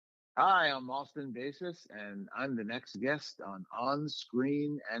Hi, I'm Austin Basis, and I'm the next guest On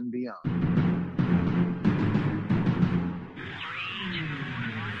Screen and Beyond.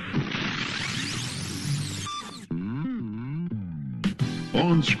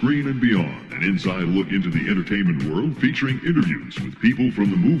 On Screen and Beyond, an inside look into the entertainment world featuring interviews with people from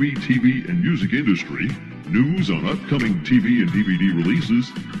the movie, TV, and music industry, news on upcoming TV and DVD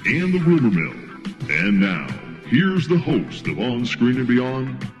releases, and the rumor mill. And now, here's the host of On Screen and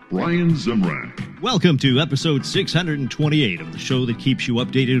Beyond, Brian Zemrak. Welcome to episode 628 of the show that keeps you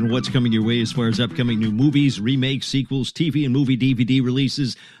updated on what's coming your way as far as upcoming new movies, remakes, sequels, TV and movie DVD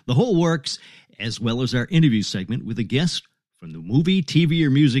releases, the whole works, as well as our interview segment with a guest from the movie, TV, or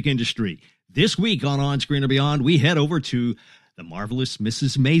music industry. This week on Screen and Beyond, we head over to the marvelous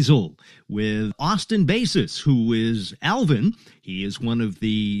Mrs. Maisel with Austin Basis, who is Alvin. He is one of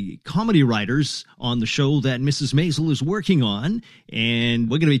the comedy writers on the show that Mrs. Maisel is working on, and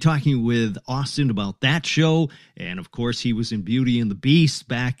we're going to be talking with Austin about that show. And of course, he was in Beauty and the Beast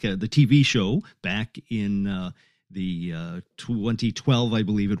back, the TV show back in the 2012, I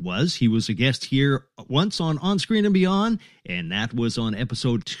believe it was. He was a guest here once on Screen and Beyond, and that was on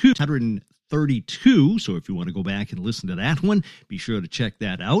episode 232. So if you want to go back and listen to that one, be sure to check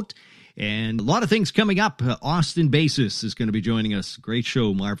that out. And a lot of things coming up. Austin Basis is going to be joining us. Great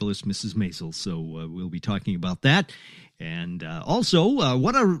show, marvelous Mrs. Maisel. So we'll be talking about that. And also,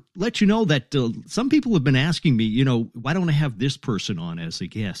 want to let you know that some people have been asking me, why don't I have this person on as a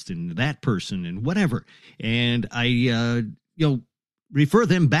guest and that person and whatever? And I, refer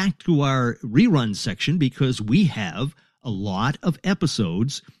them back to our rerun section because we have a lot of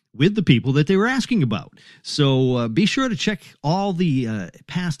episodes with the people that they were asking about. So be sure to check all the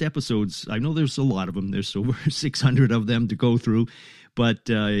past episodes. I know there's a lot of them. There's over 600 of them to go through. But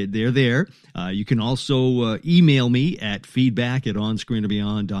they're there. You can also email me at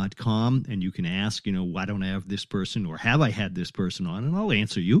feedback@onscreenandbeyond.com, and you can ask, why don't I have this person, or have I had this person on, and I'll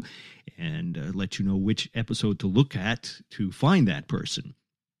answer you and let you know which episode to look at to find that person.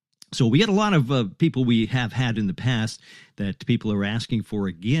 So we had a lot of people we have had in the past that people are asking for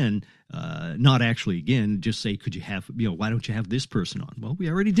again, not actually again, just say, could you have, why don't you have this person on? Well, we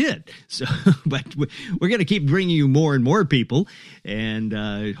already did. So, but we're going to keep bringing you more and more people, and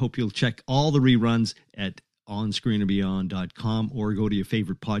I hope you'll check all the reruns at onscreenandbeyond.com, or go to your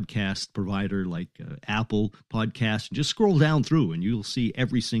favorite podcast provider like Apple Podcasts, and just scroll down through and you'll see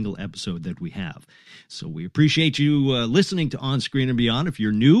every single episode that we have. So we appreciate you listening to On Screen and Beyond. If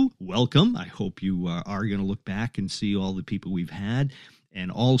you're new, welcome. I hope you are going to look back and see all the people we've had. And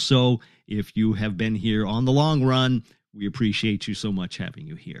also, if you have been here on the long run, we appreciate you so much having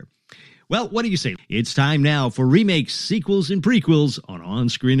you here. Well, what do you say? It's time now for remakes, sequels, and prequels on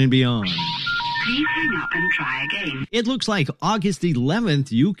Screen and Beyond. Please hang up and try again. It looks like August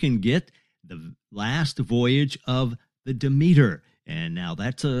 11th, you can get the last voyage of the Demeter. And now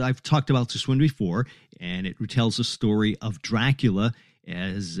that's, I've talked about this one before, and it retells the story of Dracula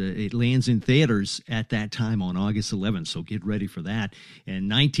as it lands in theaters at that time on August 11th. So get ready for that.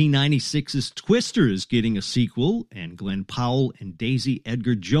 And 1996's Twister is getting a sequel, and Glenn Powell and Daisy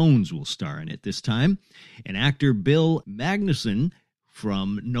Edgar Jones will star in it this time. And actor Bill Magnuson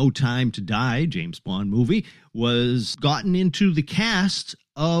from No Time to Die, James Bond movie, was gotten into the cast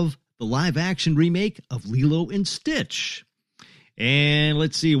of the live-action remake of Lilo and Stitch. And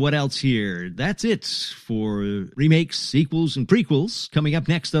let's see what else here. That's it for remakes, sequels, and prequels. Coming up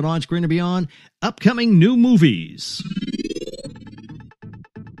next on Screen and Beyond, upcoming new movies.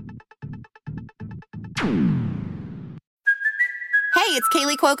 Hey, it's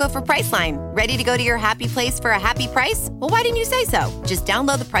Kaylee Cuoco for Priceline. Ready to go to your happy place for a happy price? Well, why didn't you say so? Just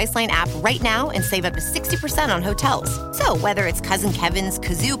download the Priceline app right now and save up to 60% on hotels. So whether it's Cousin Kevin's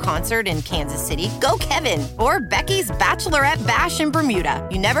Kazoo Concert in Kansas City, go Kevin, or Becky's Bachelorette Bash in Bermuda,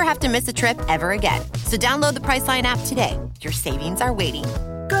 you never have to miss a trip ever again. So download the Priceline app today. Your savings are waiting.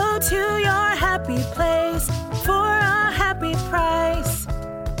 Go to your happy place for a happy price.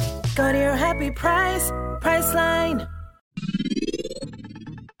 Go to your happy price, Priceline.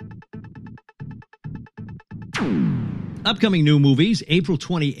 Upcoming new movies, April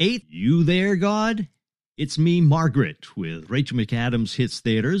 28th, You There, God? It's Me, Margaret, with Rachel McAdams hits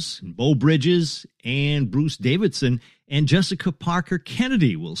theaters, and Beau Bridges and Bruce Davison and Jessica Parker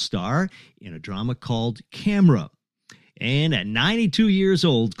Kennedy will star in a drama called Camera. And at 92 years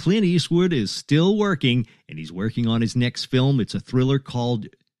old, Clint Eastwood is still working, and he's working on his next film. It's a thriller called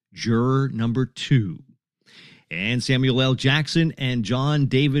Juror Number 2. And Samuel L. Jackson and John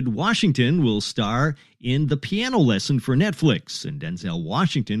David Washington will star in The Piano Lesson for Netflix, and Denzel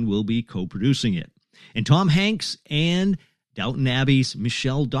Washington will be co-producing it. And Tom Hanks and Downton Abbey's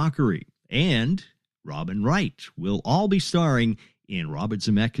Michelle Dockery, and Robin Wright will all be starring in Robert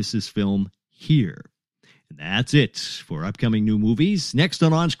Zemeckis' film Here. And that's it for upcoming new movies. Next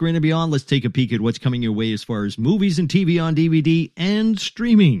on Screen and Beyond, let's take a peek at what's coming your way as far as movies and TV on DVD and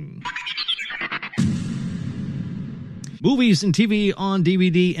streaming. Movies and TV on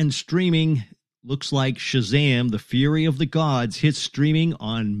DVD and streaming. Looks like Shazam! The Fury of the Gods hits streaming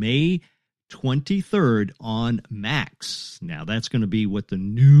on May 23rd on Max. Now, that's going to be what the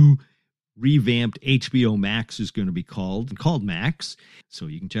new revamped HBO Max is going to be called Max. So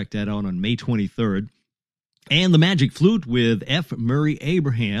you can check that out on May 23rd. And The Magic Flute with F. Murray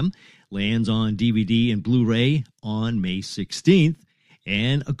Abraham lands on DVD and Blu-ray on May 16th.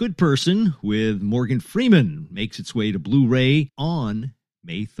 And A Good Person with Morgan Freeman makes its way to Blu-ray on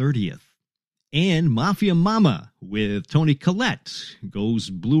May 30th. And Mafia Mama with Toni Collette goes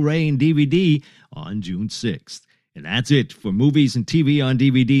Blu-ray and DVD on June 6th. And that's it for movies and TV on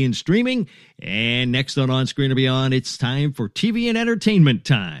DVD and streaming. And next on Screen and Beyond, it's time for TV and entertainment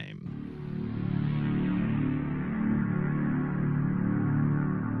time.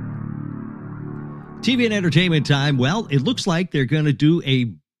 TV and entertainment time. Well, it looks like they're going to do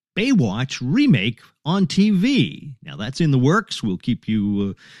a Baywatch remake on TV. Now, that's in the works. We'll keep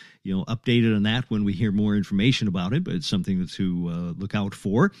you updated on that when we hear more information about it, but it's something to look out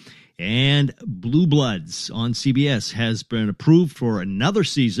for. And Blue Bloods on CBS has been approved for another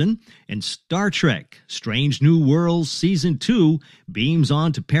season, and Star Trek Strange New Worlds Season 2 beams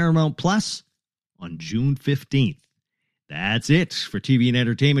on to Paramount Plus on June 15th. That's it for TV and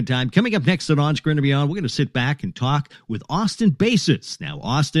entertainment time. Coming up next on Screen and Beyond, we're going to sit back and talk with Austin Basis. Now,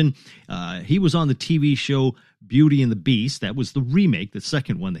 Austin, he was on the TV show Beauty and the Beast. That was the remake, the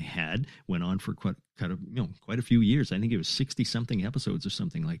second one they had. Went on for quite a few years. I think it was 60-something episodes or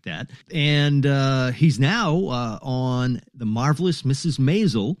something like that. And he's now on The Marvelous Mrs.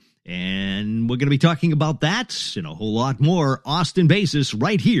 Maisel. And we're going to be talking about that and a whole lot more. Austin Basis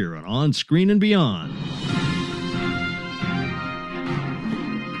right here on Screen and Beyond.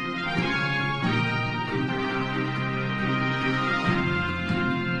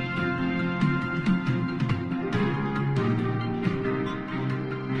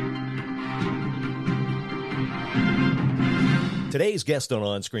 Today's guest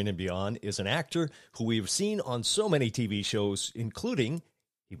on Screen and Beyond is an actor who we've seen on so many TV shows, including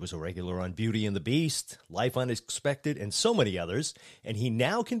he was a regular on Beauty and the Beast, Life Unexpected, and so many others, and he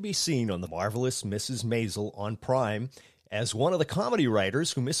now can be seen on The Marvelous Mrs. Maisel on Prime as one of the comedy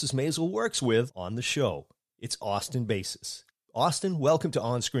writers who Mrs. Maisel works with on the show. It's Austin Basis. Austin, welcome to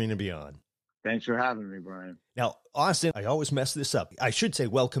On Screen and Beyond. Thanks for having me, Brian. Now, Austin, I always mess this up. I should say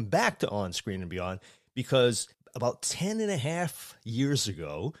welcome back to On Screen and Beyond because about 10 and a half years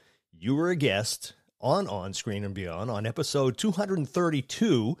ago, you were a guest on Screen and Beyond on episode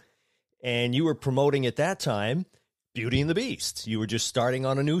 232, and you were promoting at that time Beauty and the Beast. You were just starting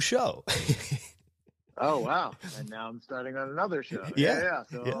on a new show. Oh, wow. And now I'm starting on another show. Yeah.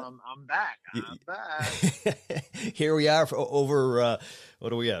 So yeah. I'm back. I'm back. Here we are for over, what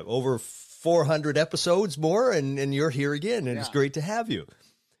do we have? Over 400 episodes more, and you're here again, and It's great to have you.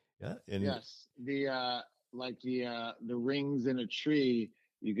 Yeah. And yes. The rings in a tree,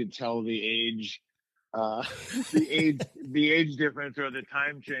 you could tell the age, the age difference or the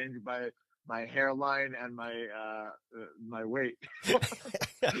time change by my hairline and my weight.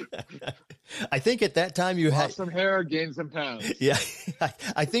 I think at that time you lost some hair, gained some pounds. Yeah,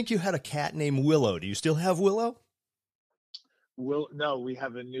 I think you had a cat named Willow. Do you still have Willow? No, we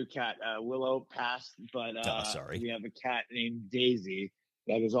have a new cat. Willow passed, but we have a cat named Daisy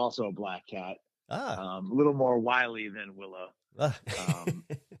that is also a black cat. A little more wily than Willow.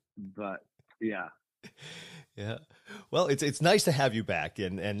 But yeah. Yeah. Well, it's nice to have you back,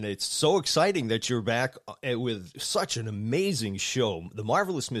 and it's so exciting that you're back with such an amazing show. The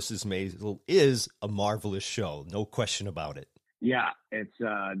Marvelous Mrs. Maisel is a marvelous show, no question about it. Yeah, it's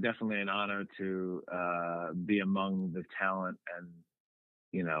definitely an honor to be among the talent and,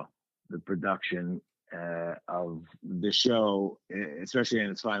 the production of the show, especially in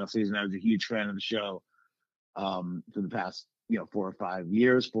its final season. I was a huge fan of the show for the past 4 or 5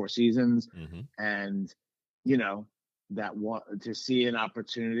 years, 4 seasons, and to see an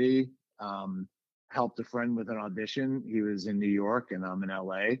opportunity, helped a friend with an audition. He was in New York and I'm in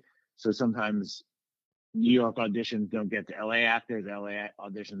LA, so sometimes New York auditions don't get to LA actors, LA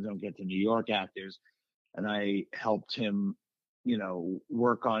auditions don't get to New York actors, and I helped him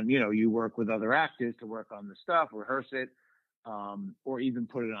work on, you work with other actors to work on the stuff, rehearse it, or even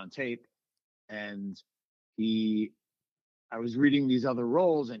put it on tape. And I was reading these other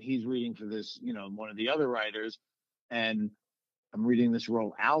roles and he's reading for this, one of the other writers. And I'm reading this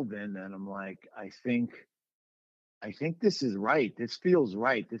role, Alvin, and I'm like, I think this is right. This feels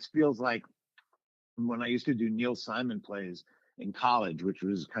right. This feels like when I used to do Neil Simon plays in college, which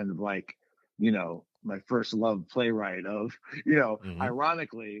was kind of like, my first love playwright of,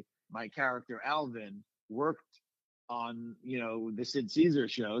 ironically, my character Alvin worked on, the Sid Caesar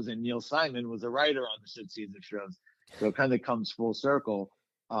shows, and Neil Simon was a writer on the Sid Caesar shows. So it kind of comes full circle.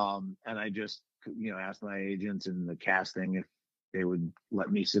 And I just, asked my agents and the casting if they would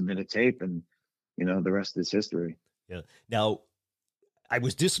let me submit a tape, and, the rest is history. Yeah. Now, I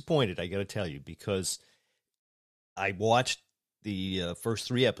was disappointed, I got to tell you, because I watched the first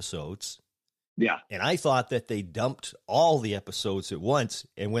 3 episodes. Yeah. And I thought that they dumped all the episodes at once.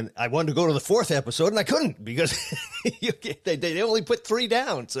 And when I wanted to go to the 4th episode, and I couldn't, because they only put 3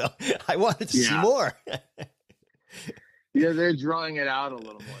 down. So I wanted to see more. Yeah, they're drawing it out a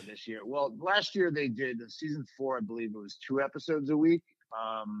little more this year. Well, last year they did season 4, I believe it was 2 episodes a week.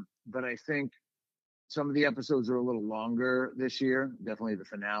 But I think some of the episodes are a little longer this year, definitely the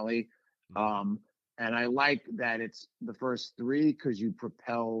finale. And I like that it's the first 3 because you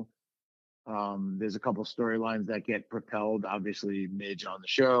propel. There's a couple storylines that get propelled. Obviously, Midge on the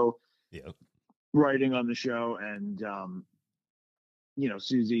show, writing on the show, and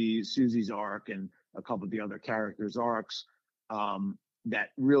Susie's arc and a couple of the other characters' arcs that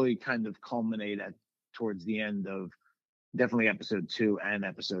really kind of culminate towards the end of definitely episode 2 and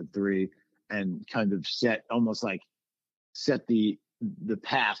episode 3, and kind of set the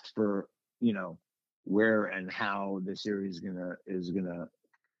path for where and how the series is gonna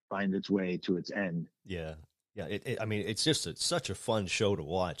find its way to its end. Yeah. I mean, it's just such a fun show to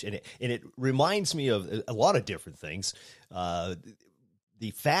watch, and it reminds me of a lot of different things. The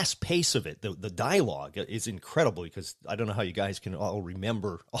fast pace of it, the dialogue is incredible, because I don't know how you guys can all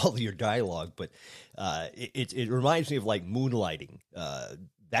remember all of your dialogue, but it reminds me of like Moonlighting.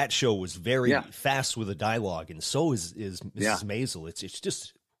 That show was very fast with the dialogue, and so is Mrs. Maisel. It's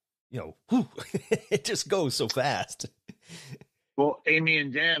just, it just goes so fast. Well, Amy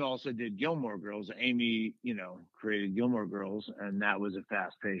and Dan also did Gilmore Girls. Amy, created Gilmore Girls, and that was a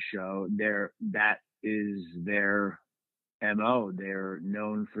fast-paced show. That is their MO. They're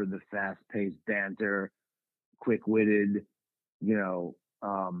known for the fast-paced banter, quick-witted,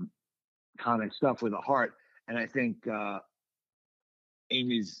 comic stuff with a heart. And I think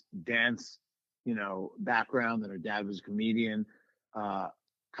Amy's dance, background, and her dad was a comedian,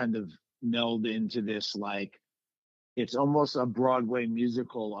 kind of meld into this, like, it's almost a Broadway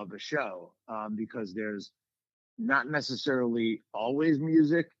musical of a show, because there's not necessarily always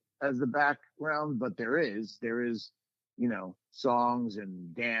music as the background, but there is, songs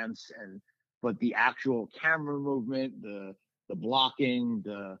and dance, but the actual camera movement, the blocking,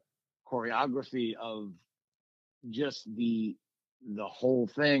 the choreography of just the whole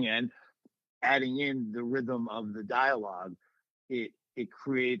thing, and adding in the rhythm of the dialogue, it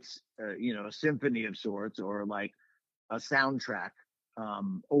creates a symphony of sorts, or like a soundtrack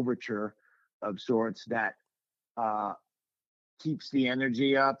overture of sorts that keeps the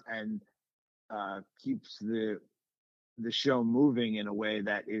energy up and keeps the show moving in a way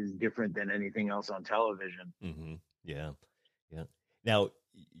that is different than anything else on television. Mm-hmm. Yeah. Now,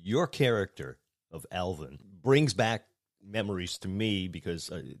 your character of Alvin brings back memories to me,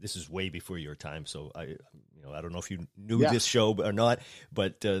 because this is way before your time. So I don't know if you knew this show or not,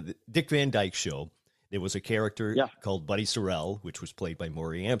 but the Dick Van Dyke Show. There was a character called Buddy Sorrell, which was played by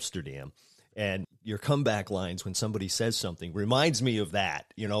Maury Amsterdam. And your comeback lines when somebody says something reminds me of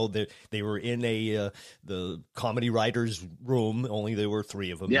that. They were in the comedy writers' room, only there were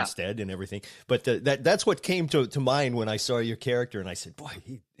 3 of them instead, and everything. But that's what came to mind when I saw your character, and I said, boy,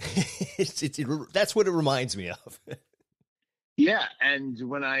 that's what it reminds me of. Yeah, and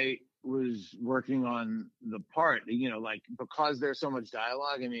when I was working on the part, because there's so much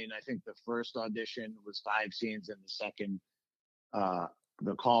dialogue, I mean, I think the first audition was 5 scenes, and the second,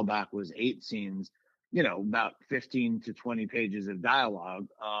 the callback was 8 scenes, about 15 to 20 pages of dialogue.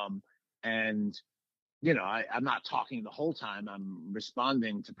 And, I'm not talking the whole time. I'm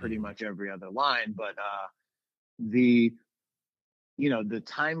responding to pretty much every other line, but the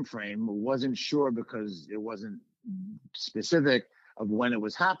time frame wasn't sure, because it wasn't specific of when it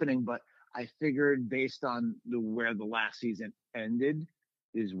was happening, but I figured based on where the last season ended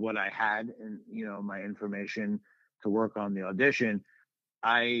is what I had, and my information to work on the audition.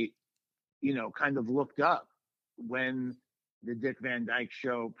 I kind of looked up when the Dick Van Dyke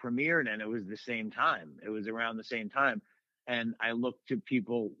Show premiered, and it was the same time. It was around the same time, and I looked to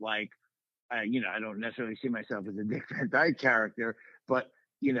people like, I don't necessarily see myself as a Dick Van Dyke character, but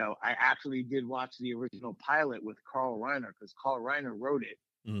I actually did watch the original pilot with Carl Reiner because Carl Reiner wrote it,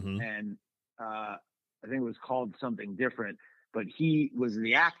 and I think it was called something different. But he was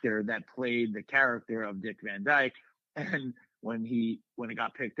the actor that played the character of Dick Van Dyke, and when it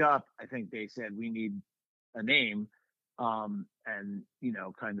got picked up, I think they said we need a name, and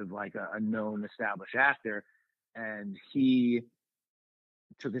kind of like a known established actor, and he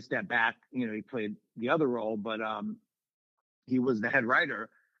took a step back. He played the other role, but he was the head writer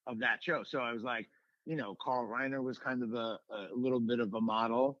of that show. So I was like, Carl Reiner was kind of a little bit of a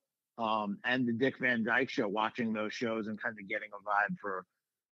model, and the Dick Van Dyke Show, watching those shows and kind of getting a vibe for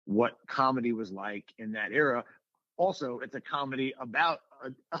what comedy was like in that era. Also, it's a comedy about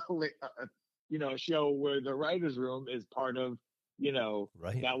a show where the writer's room is part of,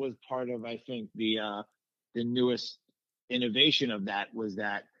 Right. that was part of, I think, the newest innovation of that was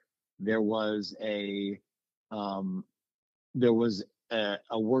that there was a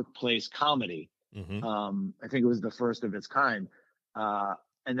workplace comedy. I think it was the first of its kind.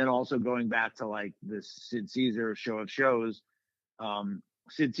 And then also going back to like the Sid Caesar show of shows,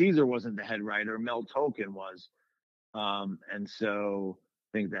 Sid Caesar wasn't the head writer, Mel Tolkin was. And so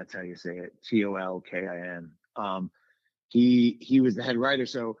I think that's how you say it, Tolkin. He was the head writer.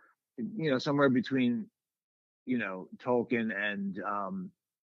 So, somewhere between, Tolkien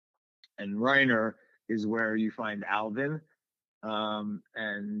and Reiner is where you find Alvin.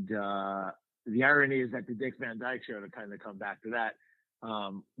 And the irony is that the Dick Van Dyke Show, to kind of come back to that,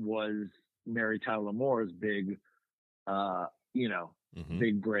 was Mary Tyler Moore's big,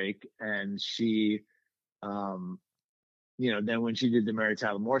 big break. And she, then when she did the Mary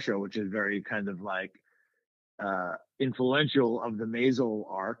Tyler Moore Show, which is very kind of like influential of the Maisel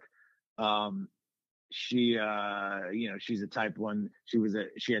arc, she, she's a type 1.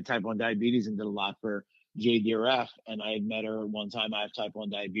 She had type 1 diabetes and did a lot for JDRF. And I had met her one time. I have type 1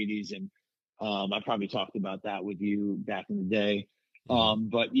 diabetes, and I probably talked about that with you back in the day.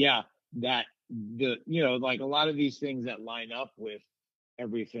 But yeah, that like a lot of these things that line up with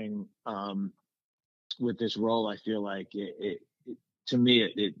everything with this role, I feel like it to me,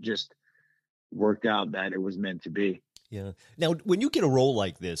 it just worked out that it was meant to be. Yeah. Now, when you get a role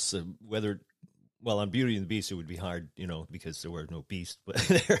like this, on Beauty and the Beast, it would be hard, because there were no beast, but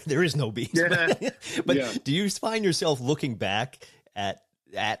there is no beast. Yeah. But do you find yourself looking back at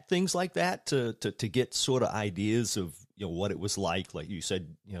things like that to get sort of ideas of, what it was like you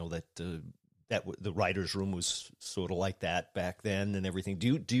said, that the writer's room was sort of like that back then and everything.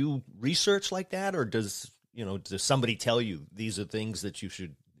 Do you research like that, or does somebody tell you these are things that you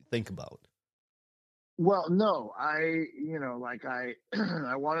should think about? Well, no, I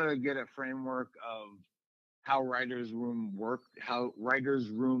wanted to get a framework of how writers' rooms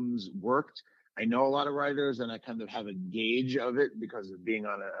worked. I know a lot of writers, and I kind of have a gauge of it because of being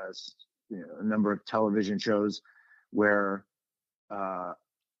on a number of television shows where I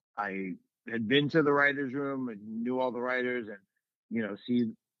had been to the writers' room and knew all the writers, and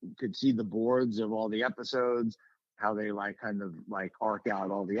could see the boards of all the episodes, how they kind of arc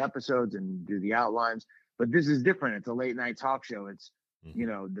out all the episodes and do the outlines. But this is different. It's a late night talk show. It's,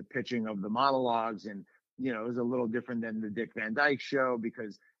 the pitching of the monologues, and, it was a little different than the Dick Van Dyke Show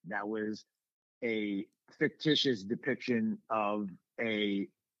because that was a fictitious depiction of a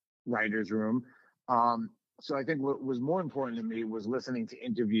writer's room. So I think what was more important to me was listening to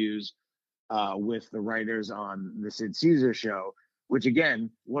interviews with the writers on the Sid Caesar Show, which again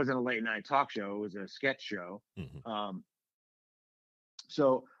wasn't a late night talk show. It was a sketch show.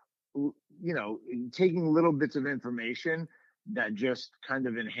 So, taking little bits of information that just kind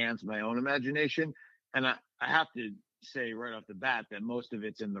of enhanced my own imagination. And I have to say right off the bat that most of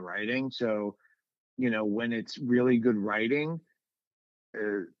it's in the writing. So, when it's really good writing,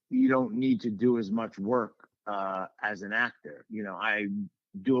 you don't need to do as much work as an actor. I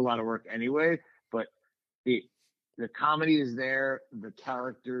do a lot of work anyway, but the comedy is there, the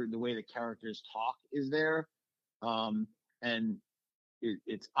way the characters talk is there, and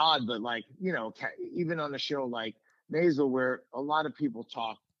it's odd, but even on a show like Maisel, where a lot of people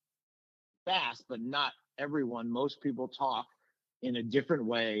talk fast, but not everyone. Most people talk in a different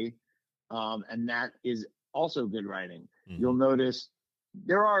way, and that is also good writing. You'll notice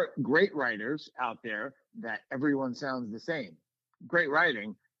there are great writers out there that everyone sounds the same. Great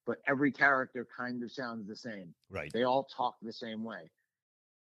writing, but every character kind of sounds the same. Right. They all talk the same way.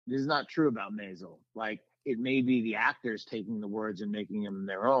 This is not true about Maisel. It may be the actors taking the words and making them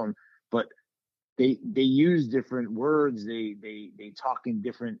their own, but they use different words. They talk in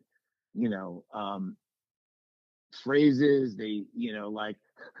different, phrases. They, like,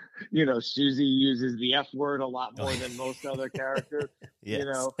 Susie uses the F word a lot more than most other characters. Yes.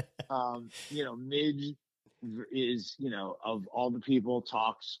 Midge is, of all the people,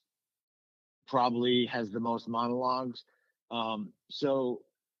 probably has the most monologues. So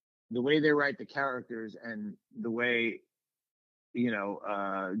the way they write the characters and the way,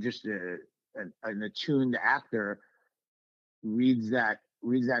 just an attuned actor reads that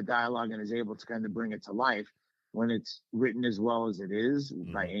dialogue and is able to kind of bring it to life when it's written as well as it is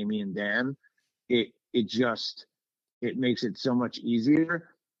by Amy and Dan. It makes it so much easier,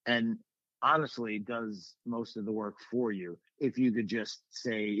 and honestly does most of the work for you if you could just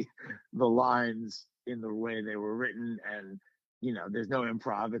say the lines in the way they were written. And there's no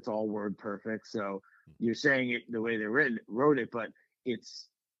improv, it's all word perfect, so you're saying it the way they wrote it, but it's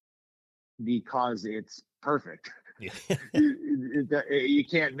because it's perfect. Yeah. You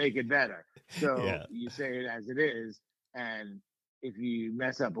can't make it better, so Yeah. you say it as it is, and if you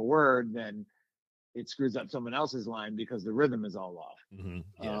mess up a word, then it screws up someone else's line because the rhythm is all off.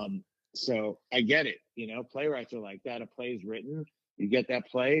 Yeah. So I get it. Playwrights are like that. A play's written, you get that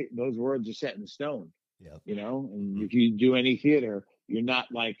play, those words are set in stone. Yeah. And if you do any theater, you're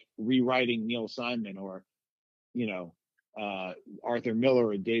not like rewriting Neil Simon or, Arthur Miller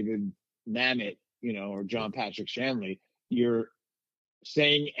or David Mamet, or John Patrick Shanley. You're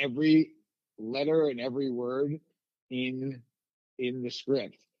saying every letter and every word in the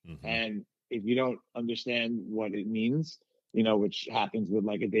script. And if you don't understand what it means, which happens with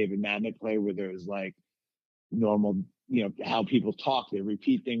like a David Mamet play where there's like normal, how people talk, they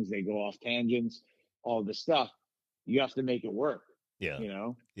repeat things, they go off tangents, all this stuff, you have to make it work. Yeah.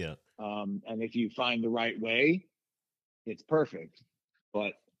 Yeah. And if you find the right way, it's perfect.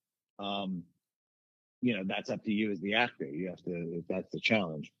 But, that's up to you as the actor. You have to, that's the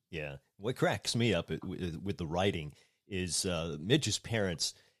challenge. Yeah. What cracks me up with the writing is Midge's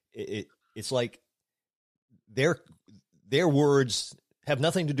parents. It's like their words have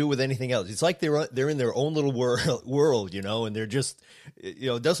nothing to do with anything else. It's like they're in their own little world, and they're just,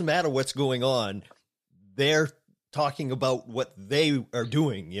 it doesn't matter what's going on. They're talking about what they are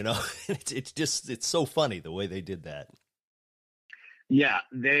doing, it's so funny the way they did that. Yeah.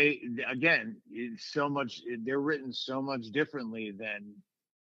 They're written so much differently than,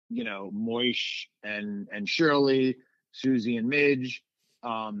 Moish and Shirley, Susie and Midge,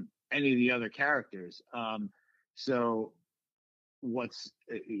 any of the other characters. So what's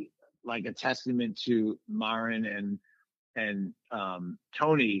like a testament to Myron and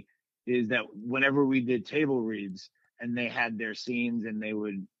Tony is that whenever we did table reads and they had their scenes and they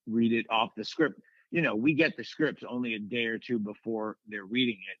would read it off the script, we get the scripts only a day or two before they're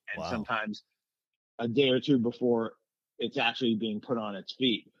reading it. And sometimes a day or two before it's actually being put on its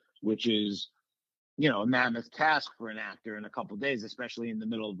feet, which is, a mammoth task for an actor in a couple of days, especially in the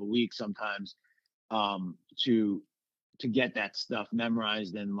middle of the week sometimes, to get that stuff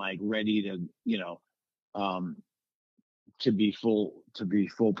memorized and like ready to, to be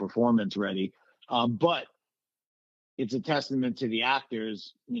full performance ready. But it's a testament to the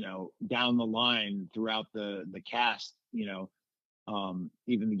actors, down the line throughout the cast, even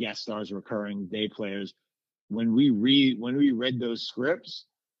the guest stars, recurring day players. When we read those scripts,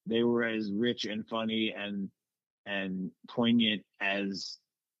 they were as rich and funny and poignant as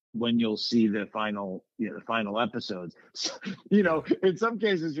when you'll see the final episodes. So, in some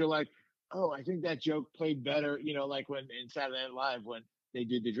cases you're like, oh, I think that joke played better, like when in Saturday Night Live, when they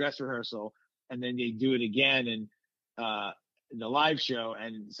did the dress rehearsal and then they do it again and the live show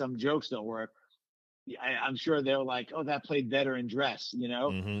and some jokes don't work. I'm sure they're like, oh, that played better in dress,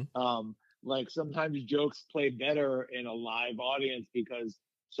 like sometimes jokes play better in a live audience because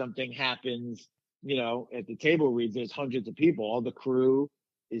something happens, at the table reads, there's hundreds of people, all the crew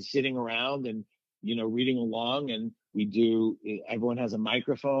is sitting around and, reading along, and everyone has a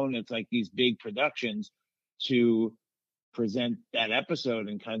microphone. It's like these big productions to present that episode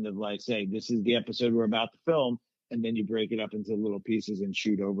and kind of like say, this is the episode we're about to film. And then you break it up into little pieces and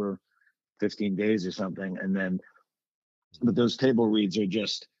shoot over 15 days or something. And then, but those table reads are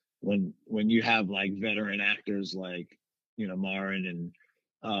just when you have like veteran actors like, Marin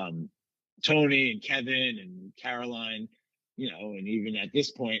and Tony and Kevin and Caroline, and even at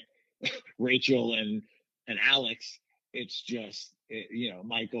this point, Rachel and Alex, it's just,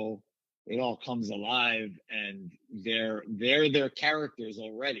 Michael, it all comes alive and they're their characters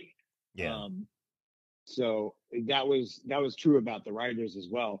already. Yeah. So that was true about the writers as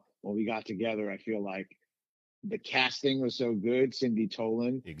well. When we got together, I feel like the casting was so good. Cindy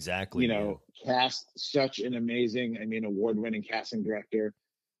Tolan, exactly, cast such an amazing, award-winning casting director.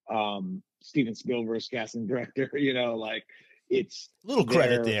 Steven Spielberg's casting director, like it's little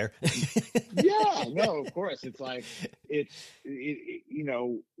credit there. Yeah, no, of course. It's like,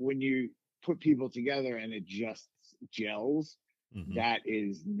 when you put people together and it just gels, Mm-hmm. that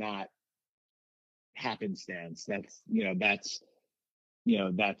is not happenstance. That's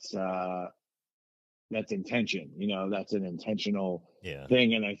intention. That's an intentional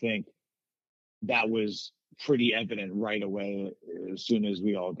thing. And I think that was pretty evident right away as soon as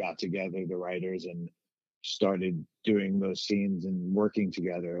we all got together, the writers, and started doing those scenes and working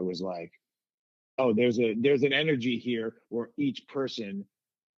together. It was like, oh, there's an energy here where each person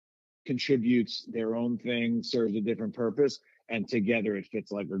contributes their own thing, serves a different purpose, and together it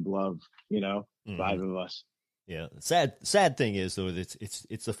fits like a glove. Mm-hmm. 5 of us. Yeah. Sad thing is though,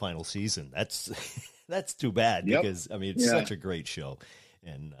 it's the final season. That's that's too bad because I mean it's such a great show,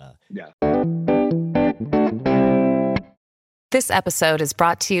 and This episode is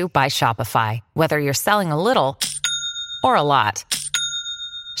brought to you by Shopify. Whether you're selling a little or a lot,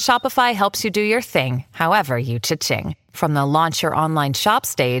 Shopify helps you do your thing, however you cha-ching. From the launch your online shop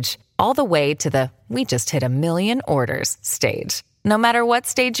stage, all the way to the we just hit 1 million orders stage. No matter what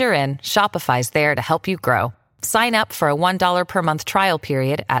stage you're in, Shopify's there to help you grow. Sign up for a $1 per month trial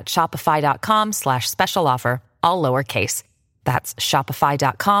period at shopify.com/special offer, all lowercase. That's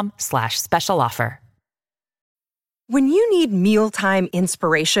shopify.com/special offer. When you need mealtime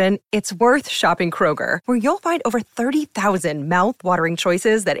inspiration, it's worth shopping Kroger, where you'll find over 30,000 mouth-watering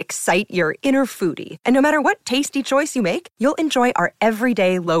choices that excite your inner foodie. And no matter what tasty choice you make, you'll enjoy our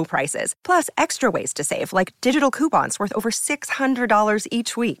everyday low prices, plus extra ways to save, like digital coupons worth over $600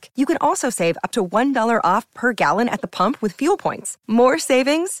 each week. You can also save up to $1 off per gallon at the pump with fuel points. More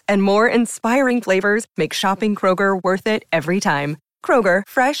savings and more inspiring flavors make shopping Kroger worth it every time. Kroger,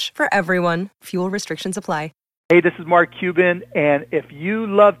 fresh for everyone. Fuel restrictions apply. Hey, this is Mark Cuban, and if you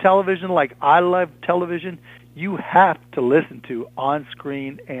love television like I love television, you have to listen to On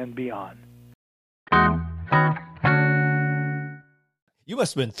Screen and Beyond. You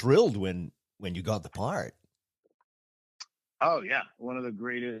must have been thrilled when you got the part. Oh yeah, one of the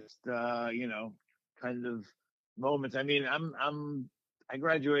greatest, kind of moments. I mean, I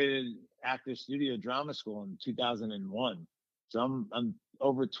graduated Actor Studio Drama School in 2001, so I'm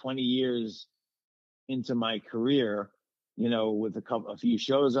over 20 years into my career, with a few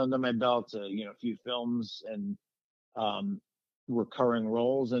shows under my belt, a few films and recurring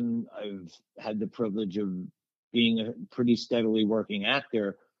roles. And I've had the privilege of being a pretty steadily working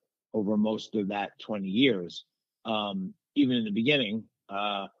actor over most of that 20 years. Even in the beginning,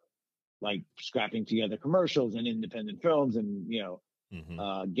 like scrapping together commercials and independent films and,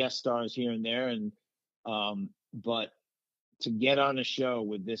 guest stars here and there. And, but to get on a show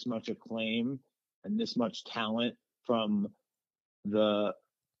with this much acclaim and this much talent from the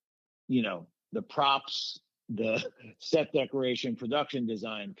props, the set decoration, production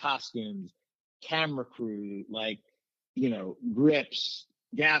design, costumes, camera crew, grips,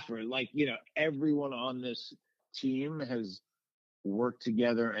 gaffer, everyone on this team has worked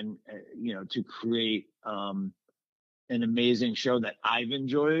together and, to create an amazing show that I've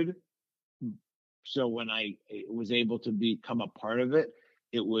enjoyed. So when I was able to become a part of it,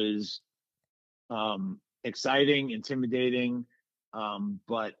 it was exciting, intimidating,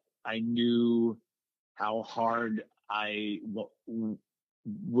 but I knew how hard I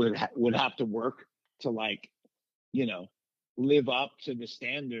would have to work to live up to the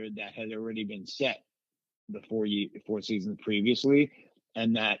standard that had already been set the 4 seasons previously,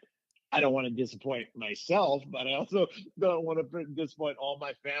 and that I don't want to disappoint myself, but I also don't want to disappoint all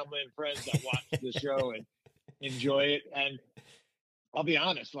my family and friends that watch the show and enjoy it. And I'll be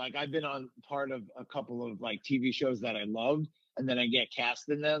honest, I've been on part of a couple of TV shows that I loved, and then I get cast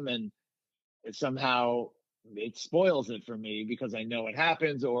in them, and it somehow spoils it for me because I know it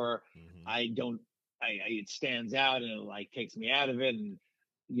happens, or it stands out and it takes me out of it, and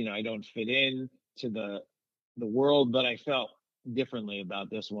I don't fit in to the world. But I felt differently about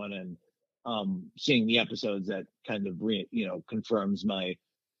this one, and seeing the episodes that kind of confirms my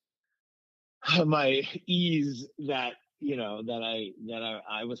ease that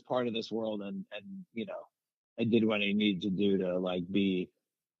I was part of this world, and I did what I needed to do to be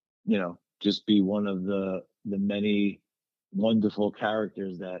just be one of the many wonderful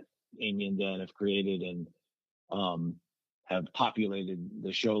characters that Amy and Dan have created and have populated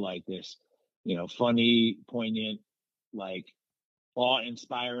the show like this. Funny, poignant,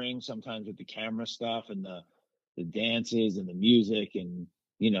 awe-inspiring, sometimes with the camera stuff and the dances and the music. And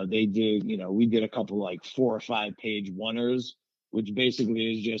we did a couple 4 or 5 page oneers, which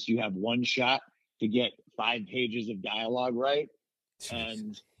basically is just you have one shot to get 5 pages of dialogue right. Jeez.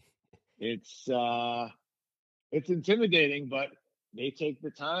 And it's intimidating, but they take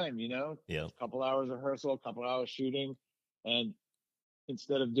the time, Yeah. a couple hours rehearsal, a couple hours shooting. And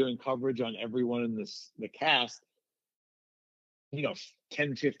instead of doing coverage on everyone in the cast,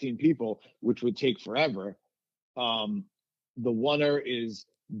 10, 15 people, which would take forever. The oneer is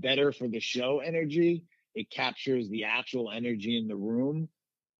better for the show energy. It captures the actual energy in the room.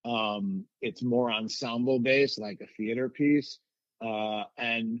 It's more ensemble based, like a theater piece.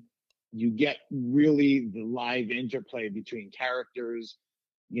 And you get really the live interplay between characters,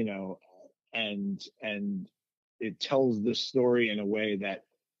 and it tells the story in a way that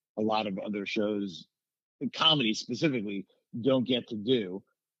a lot of other shows, comedy specifically, don't get to do.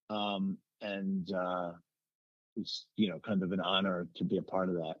 It's kind of an honor to be a part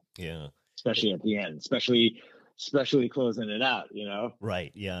of that. Yeah. Especially at the end, especially closing it out,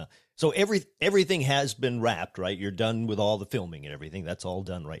 Right. Yeah. So everything has been wrapped, right? You're done with all the filming and everything. That's all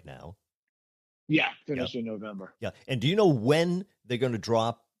done right now. Yeah. Finished in November. Yeah. And do you know when they're going to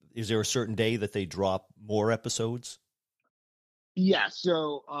drop? Is there a certain day that they drop more episodes? Yeah.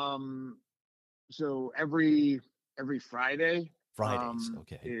 So every Friday. Fridays.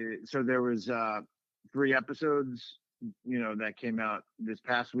 Okay. So there was 3 episodes, that came out this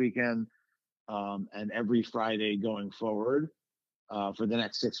past weekend. And every Friday going forward, for the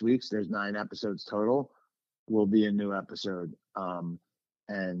next 6 weeks, there's 9 episodes total, will be a new episode.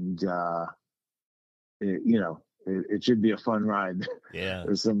 It should be a fun ride. Yeah.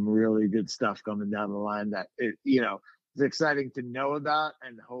 There's some really good stuff coming down the line that, it's exciting to know about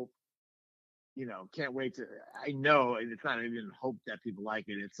and hope, can't wait to, I know it's not even hope that people like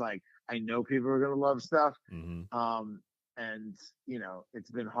it. It's like, I know people are going to love stuff. Mm-hmm. And,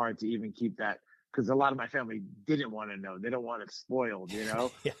 it's been hard to even keep that, because a lot of my family didn't want to know. They don't want it spoiled, Yeah.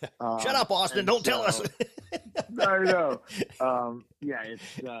 Shut up, Austin. Don't tell us. I know. I'm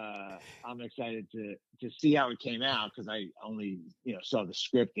excited to see how it came out, because I only, saw the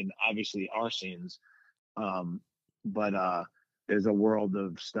script and obviously our scenes. But there's a world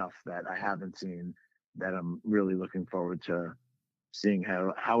of stuff that I haven't seen that I'm really looking forward to seeing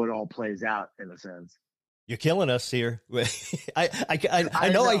how it all plays out, in a sense. You're killing us here. I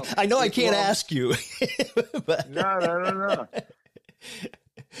know I can't ask you. But No.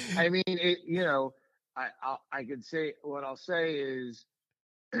 I mean, I could say, what I'll say is,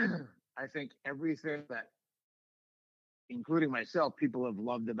 I think everything that, including myself, people have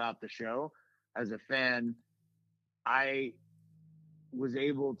loved about the show. As a fan, I was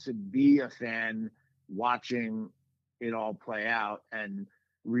able to be a fan watching it all play out and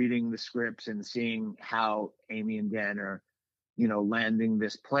reading the scripts and seeing how Amy and Dan are, landing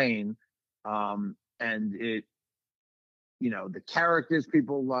this plane. And it, the characters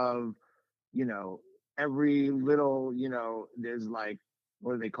people love, every little, there's like,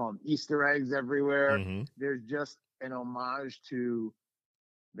 what do they call them? Easter eggs everywhere. Mm-hmm. There's just an homage to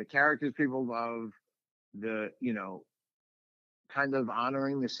the characters people love, the, kind of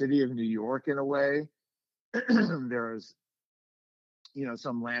honoring the city of New York in a way. There's,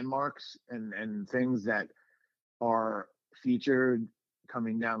 some landmarks and things that are featured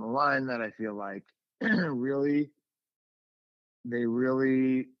coming down the line that I feel like they really,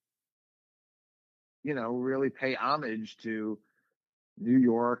 really pay homage to New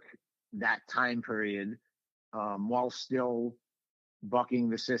York, that time period, while still bucking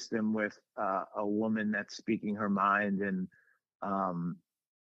the system with a woman that's speaking her mind and,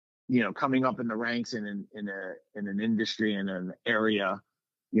 coming up in the ranks in an industry, in an area,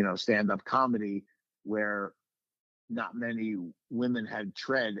 stand-up comedy where not many women had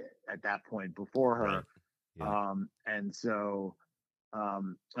tread at that point before her. Right. Yeah. And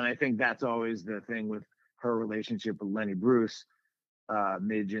I think that's always the thing with her relationship with Lenny Bruce,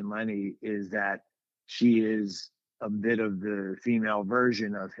 Midge and Lenny, is that she is a bit of the female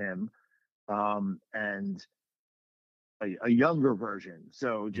version of him, and a younger version.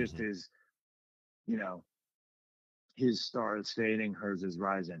 So just as, his star is fading, hers is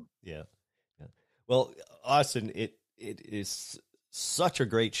rising. Yeah. Well, Austin, it is such a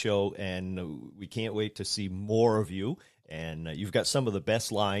great show, and we can't wait to see more of you. And you've got some of the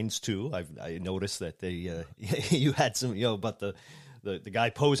best lines too. I noticed that you had some, about the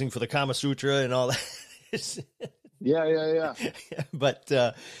guy posing for the Kama Sutra and all that. Yeah. But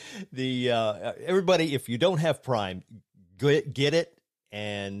everybody, if you don't have Prime, get it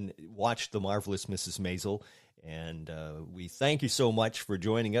and watch The Marvelous Mrs. Maisel. And we thank you so much for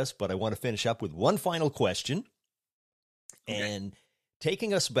joining us. But I want to finish up with one final question. Okay. And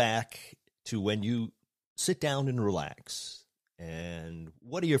taking us back to when you sit down and relax. And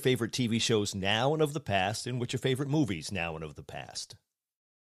what are your favorite TV shows now and of the past? And what's your favorite movies now and of the past?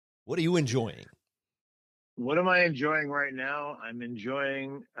 What are you enjoying? What am I enjoying right now? I'm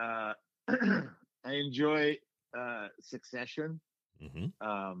enjoying. I enjoy Succession.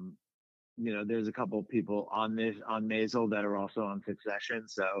 Mm-hmm. There's a couple of people on Maisel that are also on Succession,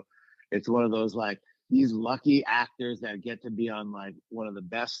 so it's one of those like these lucky actors that get to be on like one of the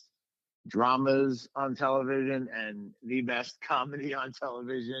best dramas on television and the best comedy on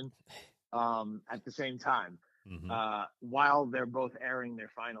television at the same time, while they're both airing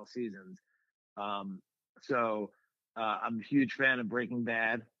their final seasons. I'm a huge fan of Breaking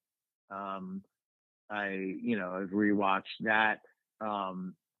Bad. I've rewatched that.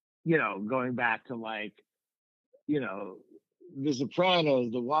 Going back to like, The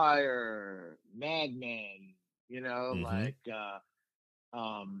Sopranos, The Wire, Mad Men,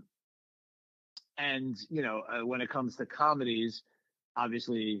 when it comes to comedies,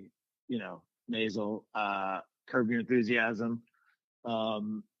 obviously, Maisel, Curb Your Enthusiasm,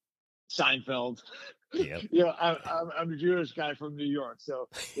 Seinfeld. Yep. I'm a Jewish guy from New York, so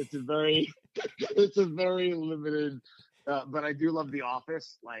it's a very limited. But I do love The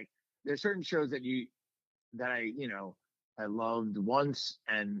Office. Like, there's certain shows I loved once,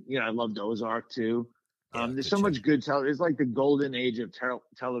 and I loved Ozark too. There's so much good television. It's like the golden age of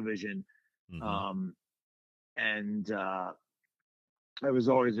television. And I was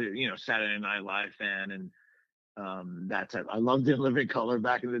always a Saturday Night Live fan, and that's it. I loved In Living Color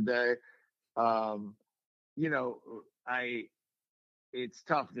back in the day. It's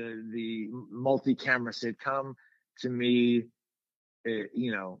tough. The multi-camera sitcom to me, is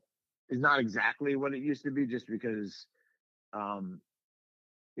not exactly what it used to be, just because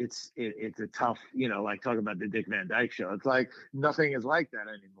it's a tough, like talking about the Dick Van Dyke Show. It's like nothing is like that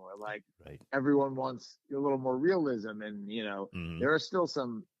anymore. Like everyone wants a little more realism, and there are still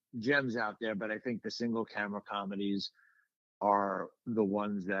some gems out there, but I think the single camera comedies are the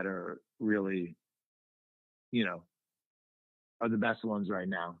ones that are really, are the best ones right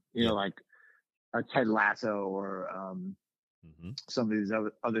now. Like a Ted Lasso or some of these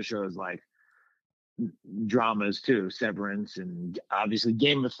other shows like dramas too, Severance, and obviously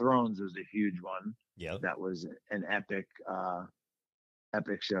Game of Thrones was a huge one. Yeah, that was an epic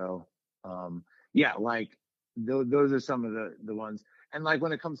show. Like those are some of the ones. And like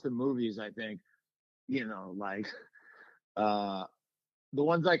when it comes to movies, I think like the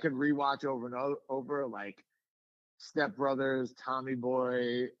ones I could rewatch over and over, like Step Brothers, Tommy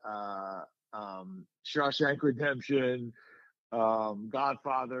Boy, Shawshank Redemption,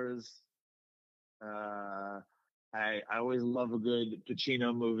 Godfathers. I always love a good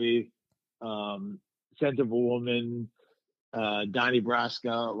Pacino movie. Scent of a Woman, Donnie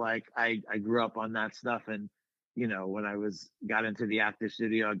Brasco. Like I grew up on that stuff, and when I got into the actor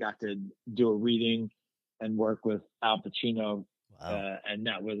studio, I got to do a reading and work with Al Pacino. Wow. And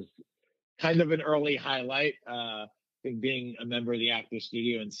that was kind of an early highlight. I think being a member of the actor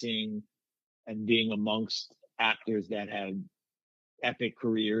studio and seeing and being amongst actors that had epic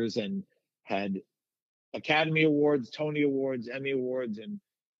careers and had Academy Awards, Tony Awards, Emmy Awards, and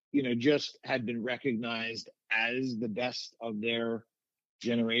just had been recognized as the best of their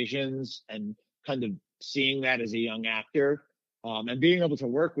generations, and kind of seeing that as a young actor, and being able to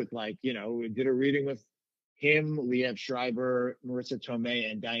work with, like, we did a reading with him, Liev Schreiber, Marissa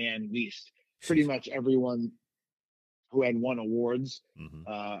Tomei, and Diane Wiest. Pretty much everyone who had won awards,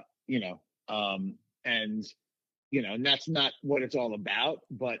 and that's not what it's all about,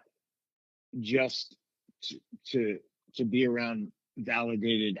 but just to be around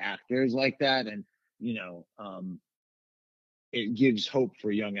validated actors like that, and it gives hope for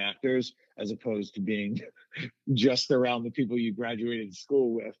young actors, as opposed to being just around the people you graduated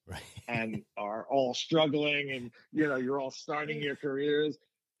school with, and are all struggling, and you're all starting your careers.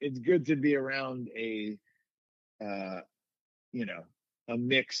 It's good to be around a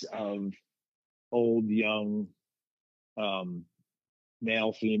mix of old, young,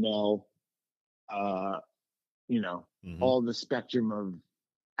 male, female, all the spectrum of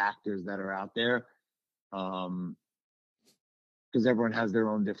actors that are out there, because everyone has their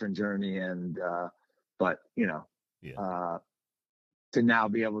own different journey, and to now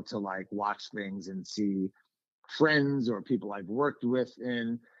be able to like watch things and see friends or people I've worked with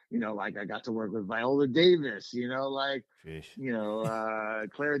in, like I got to work with Viola Davis,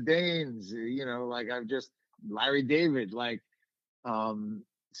 Claire Danes, like I've just Larry David, like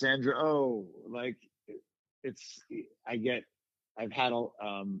Sandra Oh, like I've had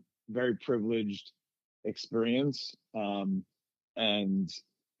a very privileged experience, and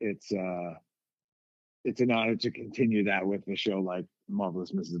it's an honor to continue that with a show like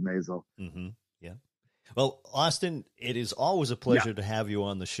Marvelous Mrs. Maisel. Yeah. Well, Austin, it is always a pleasure to have you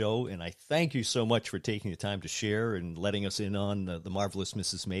on the show, and I thank you so much for taking the time to share and letting us in on the Marvelous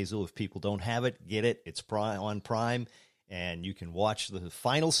Mrs. Maisel. If people don't have it, get it. It's on Prime, and you can watch the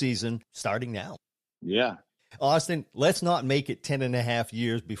final season starting now. Yeah. Austin, let's not make it 10.5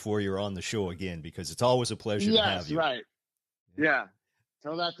 years before you're on the show again, because it's always a pleasure to have you. Yes, right. Yeah.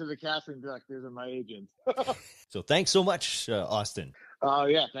 Tell that to the casting directors and my agents. So thanks so much, Austin. Oh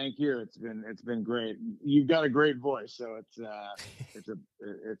yeah, thank you. It's been great. You've got a great voice, so it's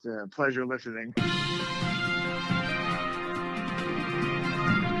a pleasure listening.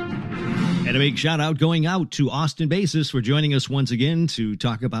 And a big shout out going out to Austin Basis for joining us once again to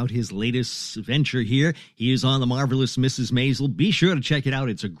talk about his latest venture here. He is on The Marvelous Mrs. Maisel. Be sure to check it out.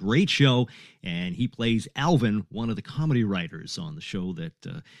 It's a great show. And he plays Alvin, one of the comedy writers on the show that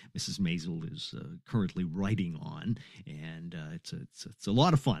Mrs. Maisel is currently writing on. And it's a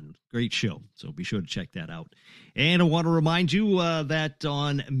lot of fun. Great show. So be sure to check that out. And I want to remind you that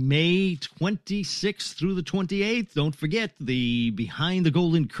on May 26th through the 28th, don't forget the Behind the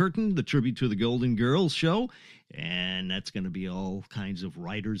Golden Curtain, the tribute to the Golden Girls show. And that's going to be all kinds of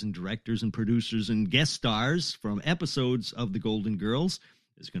writers and directors and producers and guest stars from episodes of the Golden Girls.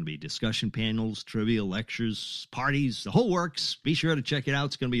 There's going to be discussion panels, trivia, lectures, parties, the whole works. Be sure to check it out.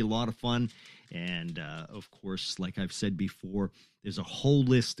 It's going to be a lot of fun. And, of course, like I've said before, there's a whole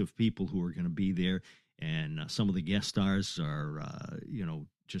list of people who are going to be there. And some of the guest stars are,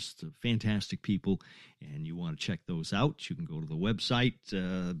 just fantastic people. And you want to check those out. You can go to the website,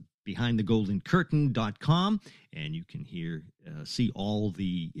 behindthegoldencurtain.com, and you can see all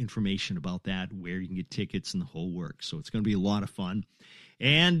the information about that, where you can get tickets and the whole work. So it's going to be a lot of fun.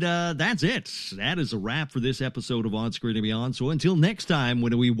 And that's it. That is a wrap for this episode of On Screen and Beyond. So until next time,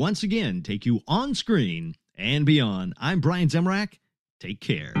 when we once again take you on screen and beyond, I'm Brian Zemrak. Take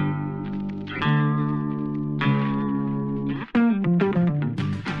care.